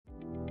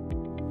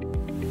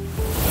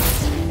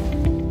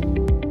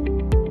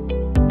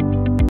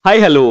Hi,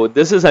 hello,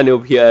 this is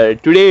Anup here.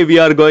 Today we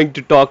are going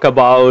to talk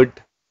about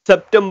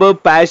September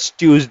Patch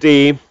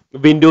Tuesday,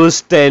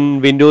 Windows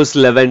 10, Windows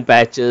 11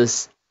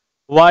 patches.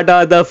 What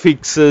are the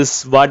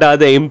fixes? What are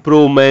the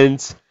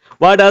improvements?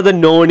 What are the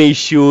known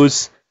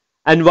issues?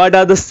 And what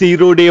are the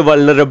zero-day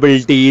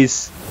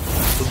vulnerabilities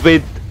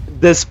with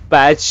this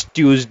Patch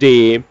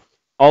Tuesday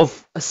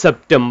of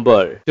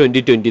September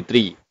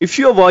 2023. If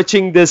you are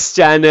watching this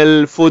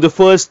channel for the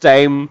first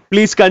time,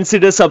 please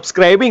consider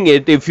subscribing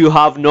it if you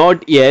have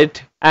not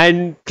yet,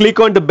 and click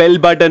on the bell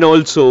button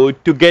also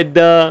to get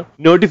the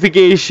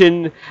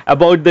notification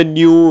about the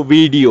new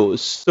videos.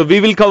 So we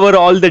will cover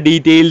all the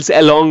details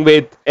along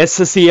with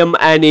SCCM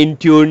and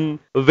Intune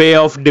way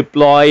of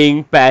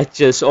deploying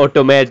patches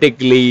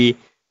automatically,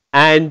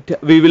 and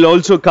we will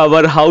also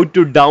cover how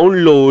to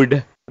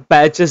download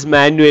patches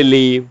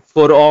manually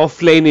for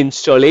offline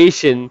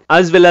installation,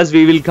 as well as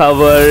we will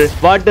cover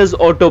what is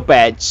auto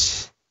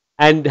patch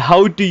and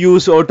how to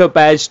use auto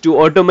patch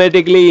to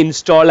automatically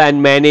install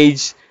and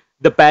manage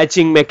the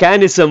patching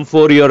mechanism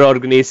for your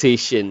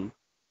organization.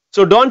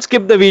 So don't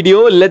skip the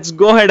video, let's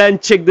go ahead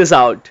and check this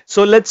out.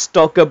 So let's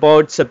talk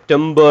about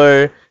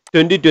September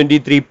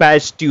 2023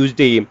 Patch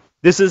Tuesday.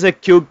 This is a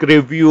quick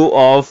review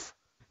of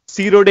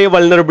zero-day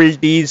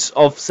vulnerabilities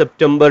of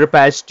September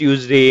Patch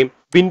Tuesday.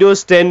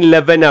 Windows 10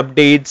 11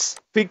 updates,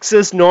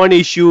 fixes,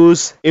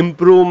 non-issues,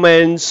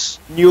 improvements,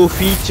 new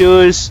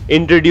features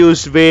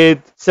introduced with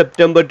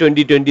September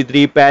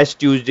 2023 Patch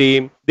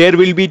Tuesday. There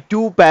will be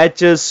two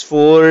patches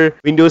for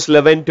Windows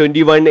 11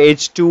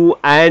 21H2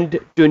 and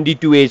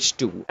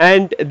 22H2,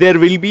 and there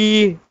will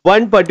be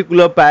one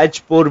particular patch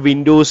for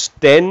Windows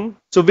 10.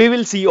 So we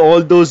will see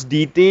all those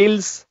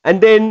details, and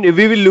then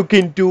we will look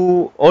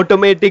into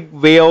automatic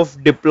way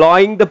of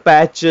deploying the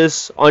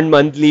patches on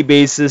monthly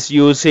basis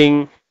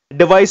using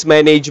device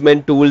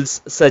management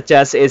tools such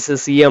as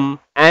SCCM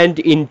and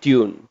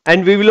Intune.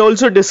 And we will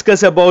also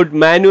discuss about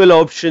manual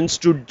options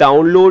to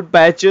download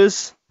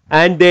patches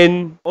and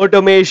then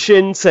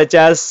automation such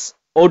as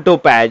auto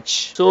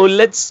patch. So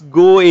let's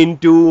go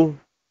into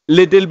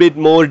little bit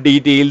more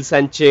details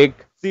and check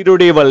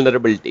zero-day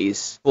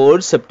vulnerabilities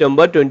for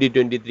September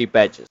 2023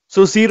 patches.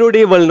 So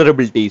zero-day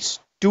vulnerabilities.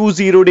 Two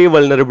zero-day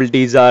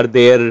vulnerabilities are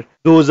there.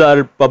 Those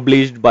are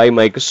published by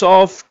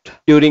Microsoft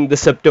during the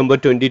September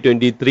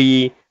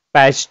 2023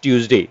 Patch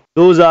Tuesday.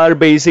 Those are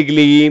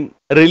basically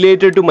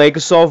related to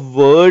Microsoft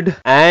Word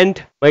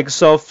and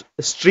Microsoft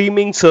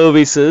streaming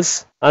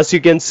services. As you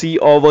can see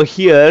over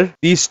here,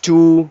 these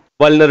two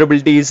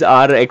vulnerabilities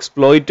are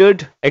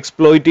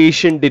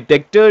exploitation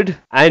detected,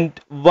 and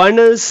one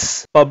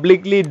is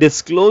publicly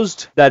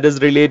disclosed, that is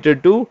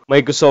related to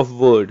Microsoft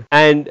Word,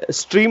 and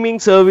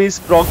streaming service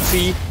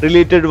proxy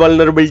related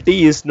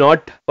vulnerability is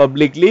not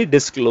publicly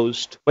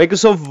disclosed.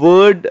 Microsoft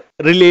Word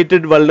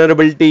related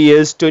vulnerability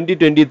is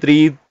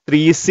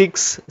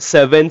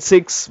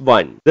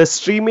 2023-36761. The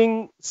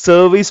streaming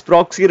service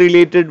proxy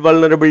related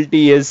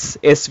vulnerability is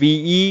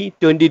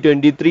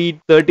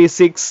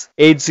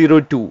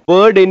CVE-2023-36802.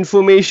 Word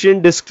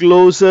information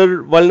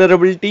disclosure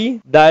vulnerability,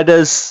 that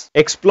is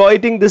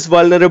exploiting this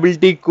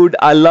vulnerability could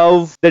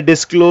allow the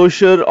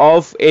disclosure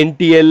of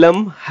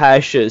NTLM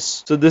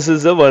hashes. So this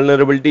is the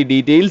vulnerability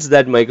details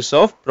that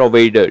Microsoft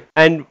provided.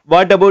 And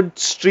what about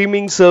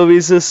streaming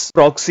services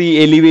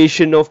proxy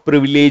elevation of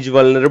privilege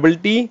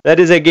vulnerability? That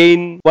is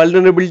again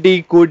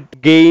vulnerability could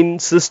gain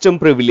system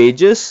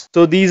privileges.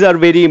 So these are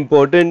very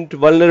important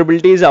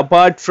vulnerabilities.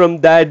 Apart from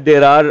that,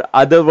 there are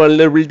other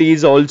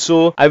vulnerabilities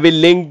also. I will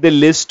link the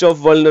list of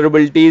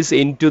vulnerabilities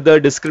into the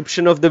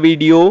description of the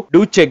video.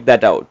 Do check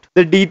that out.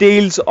 The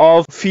details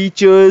of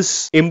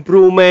features,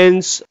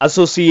 improvements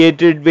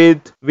associated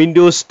with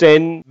Windows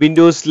 10,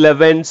 Windows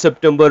 11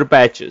 September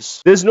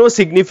patches. There's no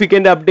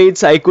significant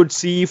updates I could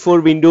see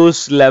for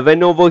Windows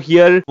 11 over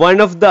here. One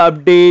of the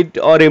update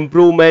or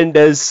improvement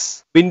is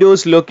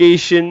Windows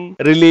location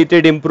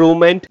related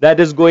improvement that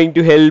is going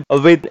to help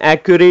with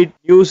accurate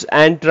news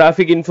and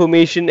traffic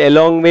information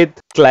along with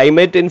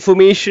climate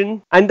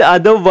information. And the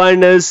other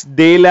one is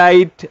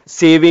daylight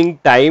saving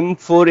time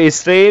for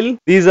Israel.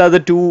 These are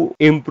the two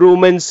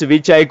improvements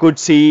which I could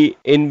see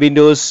in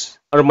Windows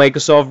or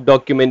Microsoft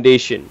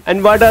documentation.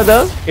 And what are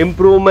the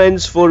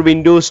improvements for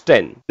Windows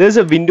 10? There's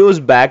a Windows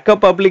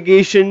backup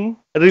application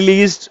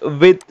released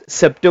with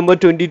September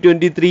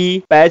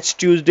 2023 Patch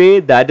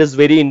Tuesday. That is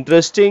very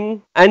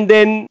interesting. And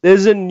then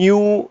there's a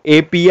new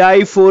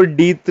API for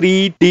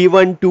D3,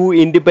 D12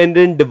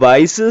 independent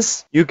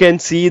devices. You can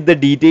see the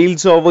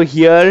details over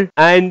here.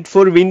 And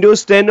for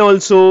Windows 10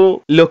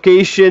 also,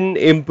 location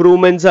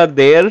improvements are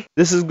there.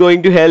 This is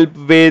going to help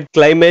with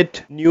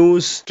climate,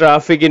 news,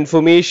 traffic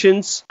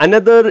informations.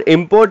 Another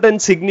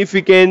important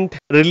significant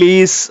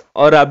release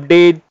or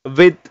update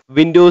with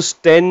Windows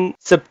 10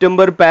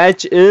 September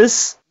patch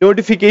is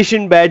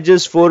notification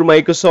badges for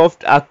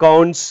Microsoft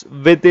accounts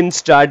within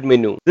Start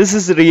menu. This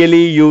is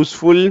really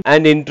useful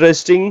and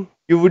interesting.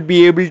 you would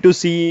be able to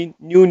see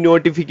new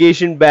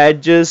notification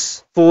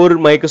badges for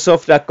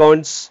Microsoft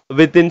accounts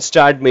within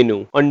Start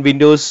menu on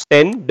Windows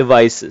 10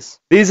 devices.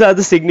 These are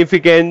the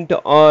significant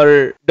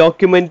or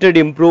documented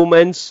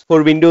improvements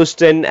for Windows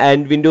 10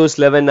 and Windows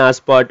 11 as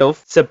part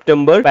of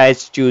September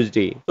Patch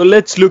Tuesday. So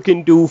let's look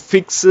into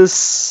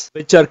fixes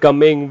which are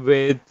coming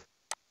with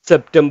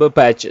September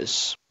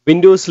patches.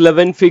 Windows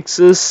 11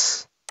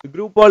 fixes. The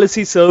group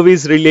policy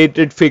service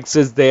related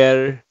fixes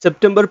there.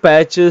 September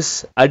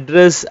patches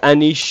address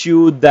an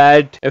issue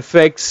that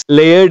affects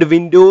layered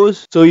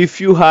windows. So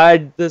if you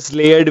had this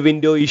layered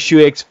window issue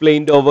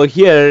explained over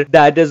here,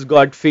 that has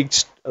got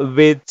fixed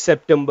with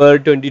September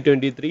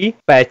 2023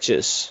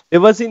 patches.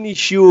 There was an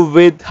issue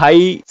with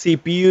high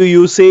CPU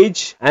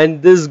usage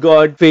and this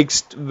got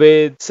fixed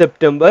with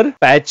September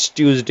Patch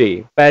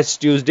Tuesday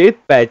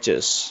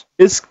patches.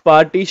 Disk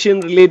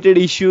partition related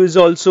issues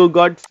also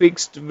got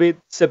fixed with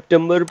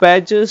September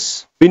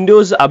patches.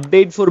 Windows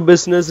Update for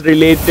Business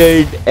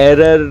related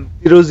error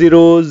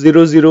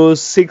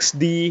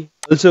 00006D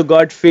also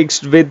got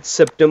fixed with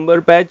September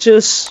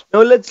patches.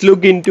 Now let's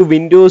look into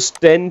Windows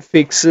 10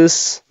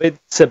 fixes with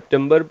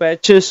September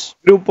patches.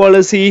 Group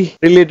policy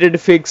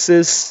related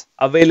fixes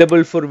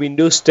available for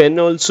Windows 10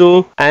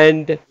 also,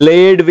 and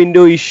layered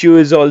window issue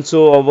is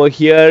also over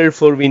here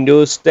for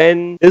Windows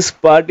 10. Disk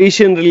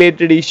partition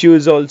related issue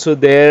is also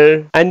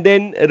there, and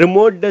then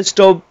remote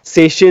desktop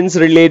sessions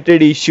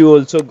related issue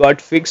also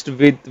got fixed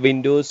with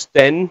Windows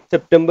 10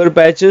 September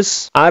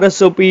patches.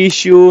 RSOP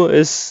issue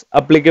is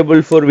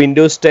applicable for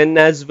Windows 10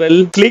 as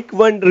well. Click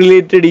 1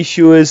 related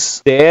issue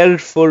is there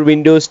for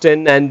Windows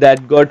 10 and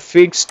that got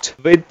fixed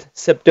with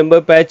September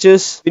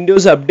patches.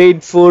 Windows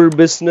Update for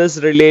Business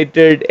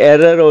related error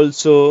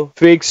also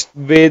fixed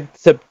with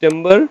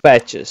September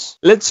patches.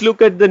 Let's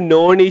look at the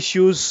known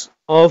issues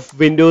of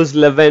Windows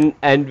 11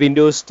 and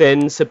Windows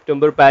 10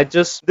 September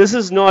patches. This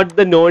is not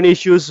the known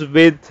issues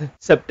with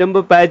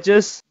September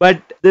patches, but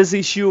this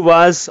issue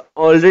was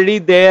already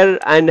there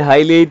and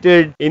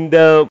highlighted in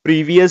the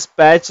previous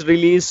patch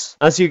release.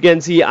 As you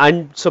can see,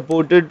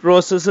 unsupported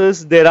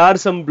processes. There are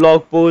some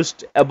blog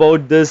posts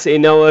about this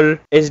in our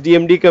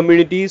HDMD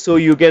community, so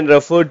you can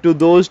refer to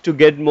those to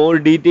get more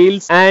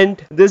details. And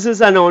this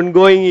is an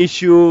ongoing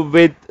issue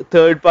with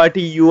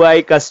third-party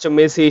UI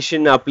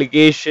customization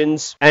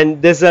applications,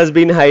 and this has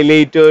been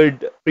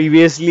highlighted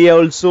previously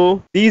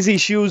also. These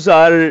issues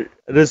are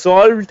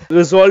resolved.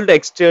 Resolved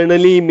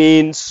externally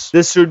means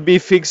this should be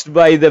fixed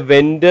by the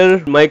vendor.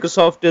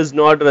 Microsoft is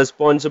not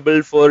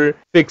responsible for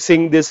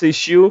fixing this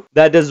issue.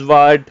 That is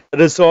what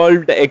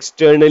resolved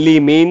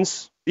externally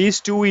means.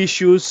 These two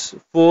issues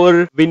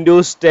for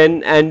Windows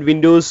 10 and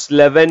Windows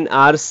 11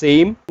 are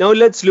same. Now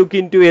let's look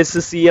into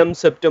SCCM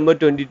September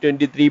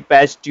 2023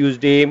 Patch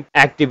Tuesday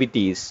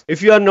activities.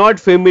 If you are not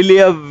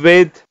familiar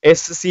with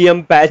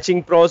SCCM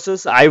patching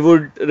process, I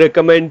would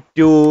recommend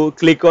to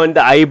click on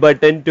the I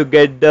button to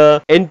get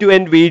the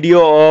end-to-end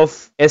video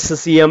of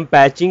SCCM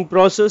patching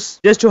process.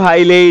 Just to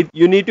highlight,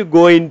 you need to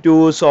go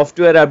into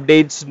software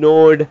updates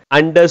node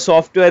under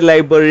software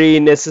library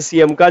in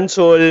SCCM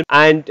console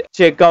and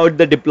check out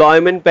the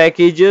deployment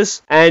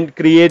packages and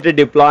create a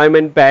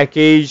deployment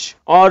package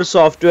or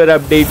software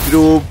update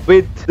group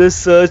with the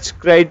search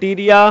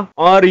criteria,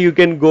 or you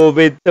can go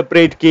with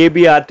separate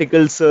KB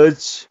article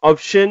search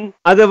option.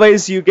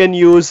 Otherwise, you can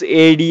use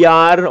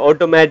ADR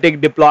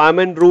automatic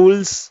deployment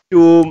rules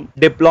to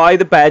deploy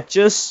the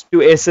patches to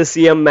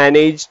SCCM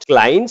managed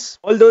clients.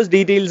 All those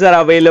details are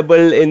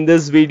available in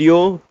this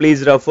video.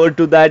 Please refer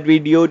to that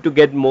video to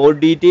get more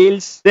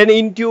details. Then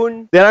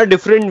Intune. There are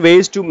different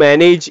ways to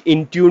manage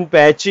Intune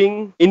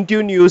patching.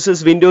 Intune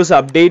uses Windows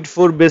Update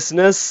for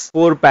Business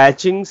for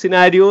patching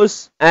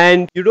scenarios,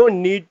 and you don't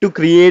need to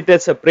create a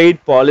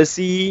separate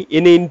policy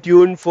in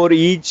Intune for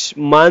each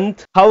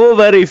month.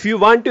 However, if you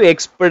want to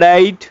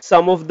expedite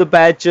some of the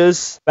patch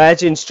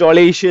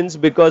installations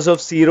because of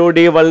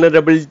zero-day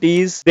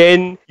vulnerabilities,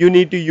 then you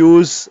need to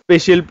use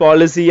special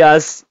policy,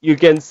 as you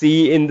can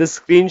see in the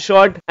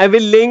screenshot. I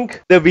will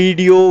link the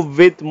video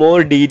with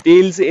more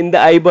details in the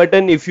I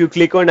button. If you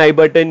click on I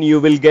button, you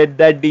will get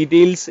that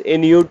details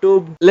in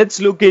YouTube.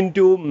 Let's look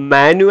into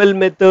manual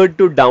method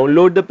to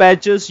download the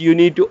patches. You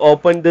need to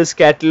open this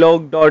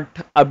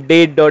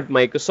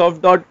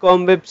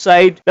catalog.update.microsoft.com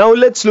website. Now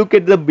let's look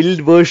at the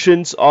build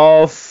versions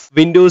of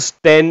Windows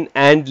 10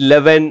 and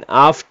 11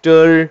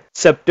 after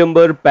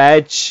September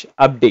patch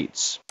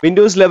updates.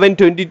 Windows 11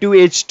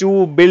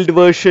 22H2 build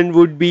version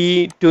would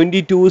be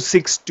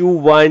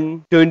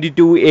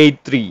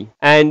 22.621.22.83,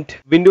 and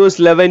Windows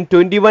 11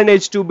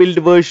 21H2 build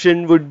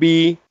version would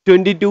be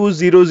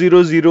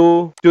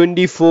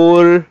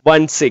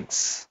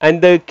 22.000.24.16,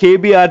 and the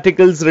KB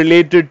articles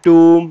related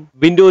to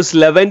Windows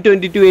 11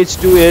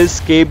 22H2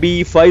 is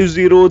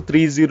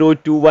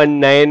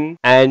KB5030219,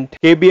 and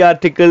KB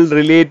article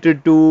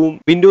related to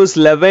Windows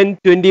 11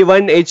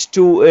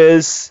 21H2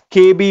 is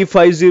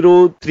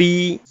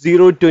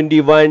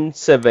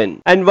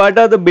KB5030211. And what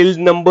are the build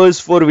numbers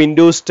for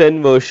Windows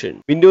 10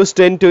 version? Windows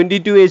 10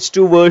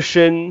 22H2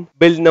 version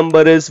build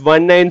number is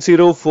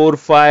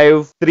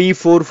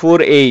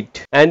 190453448.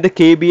 368, and the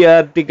KB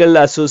article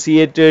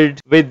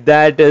associated with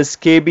that is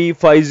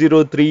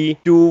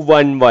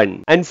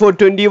KB5030211. And for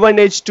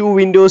 21H2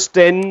 Windows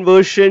 10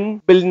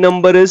 version, build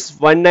number is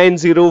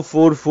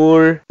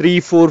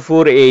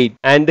 190443448,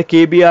 and the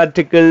KB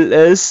article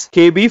is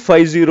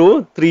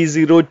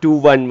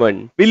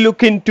KB5030211. We'll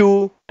look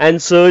into and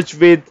search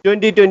with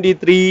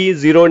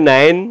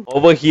 2023-09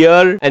 over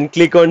here and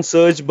click on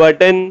search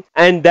button,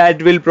 and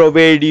that will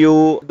provide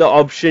you the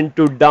option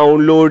to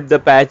download the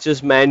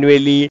patches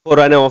manually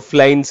for an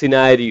offline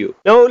scenario.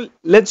 Now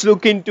let's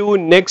look into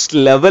next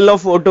level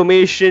of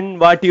automation,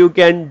 what you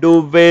can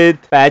do with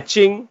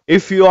patching.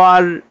 If you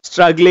are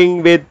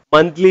struggling with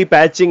monthly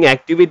patching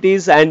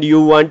activities and you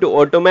want to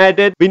automate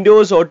it,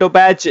 Windows Auto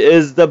Patch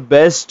is the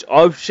best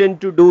option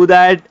to do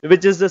that,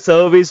 which is the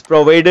service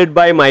provided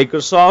by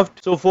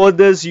Microsoft. So for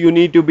this you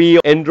need to be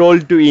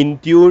enrolled to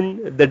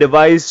Intune. The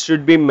device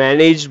should be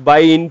managed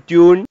by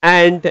Intune,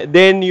 and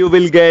then you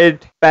will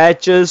get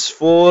patches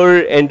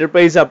for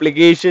enterprise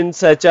applications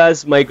such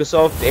as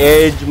Microsoft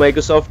Edge,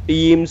 Microsoft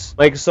Teams,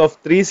 Microsoft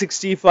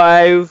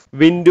 365,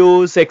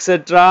 Windows,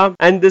 etc.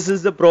 And this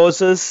is the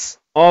process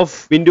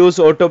of Windows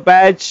Auto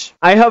Patch.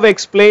 I have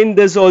explained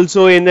this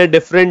also in a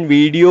different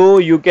video.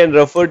 You can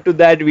refer to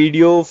that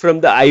video from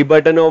the I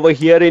button over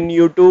here in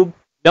YouTube.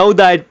 Now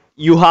that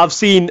you have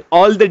seen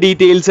all the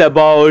details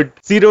about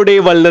Zero Day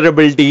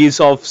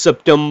Vulnerabilities of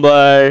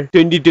September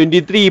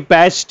 2023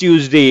 Patch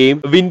Tuesday,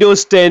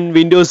 Windows 10,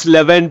 Windows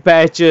 11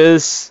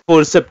 patches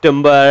for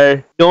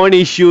September,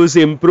 non-issues,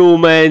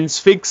 improvements,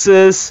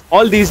 fixes,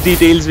 all these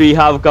details we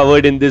have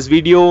covered in this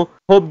video.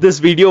 Hope this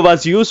video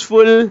was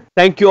useful.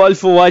 Thank you all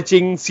for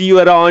watching. See you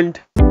around.